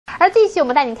而这一期我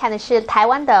们带您看的是台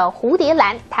湾的蝴蝶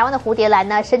兰。台湾的蝴蝶兰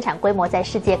呢，生产规模在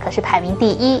世界可是排名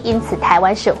第一，因此台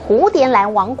湾是蝴蝶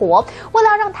兰王国。为了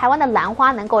让台湾的兰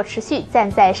花能够持续站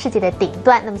在世界的顶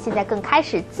端，那么现在更开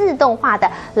始自动化的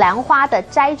兰花的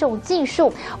栽种技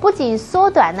术，不仅缩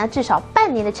短呢至少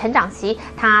半年的成长期，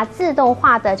它自动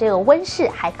化的这个温室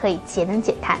还可以节能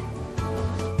减碳。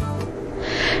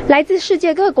 来自世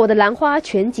界各国的兰花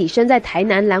全挤身在台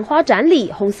南兰花展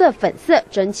里，红色、粉色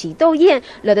争奇斗艳，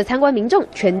惹得参观民众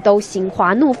全都心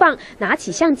花怒放，拿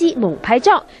起相机猛拍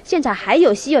照。现场还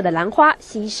有稀有的兰花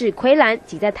西式盔兰，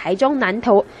挤在台中南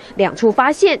投2处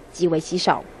发现，极为稀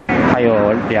少。它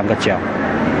有2个角，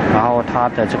然后它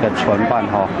的这个唇瓣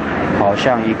好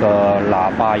像一个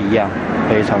喇叭一样，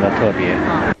非常的特别。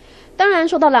 当然，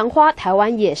说到兰花，台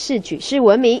湾也是举世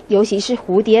闻名，尤其是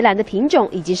蝴蝶兰的品种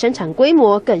以及生产规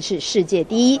模更是世界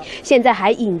第一。现在还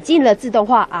引进了自动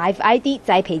化 RFID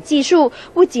栽培技术，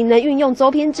不仅能运用周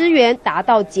边资源达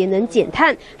到节能减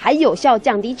碳，还有效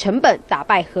降低成本，打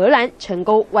败荷兰，成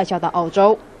功外销到澳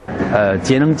洲。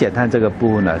 节能减碳这个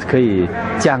部分呢，可以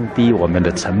降低我们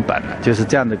的成本，就是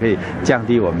这样子可以降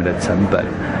低我们的成本。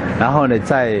然后呢，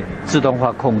在自动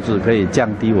化控制可以降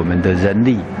低我们的人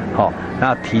力，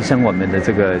那提升我们的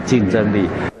这个竞争力。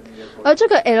 而这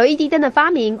个 LED 灯的发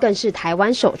明更是台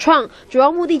湾首创，主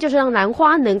要目的就是让兰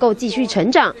花能够继续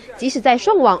成长，即使在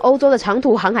送往欧洲的长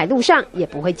途航海路上也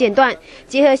不会间断。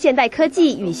结合现代科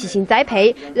技与细心栽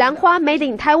培，兰花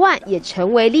Made in Taiwan 也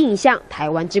成为另一项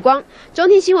台湾之光。中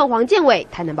天新闻黄建伟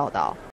台南报道。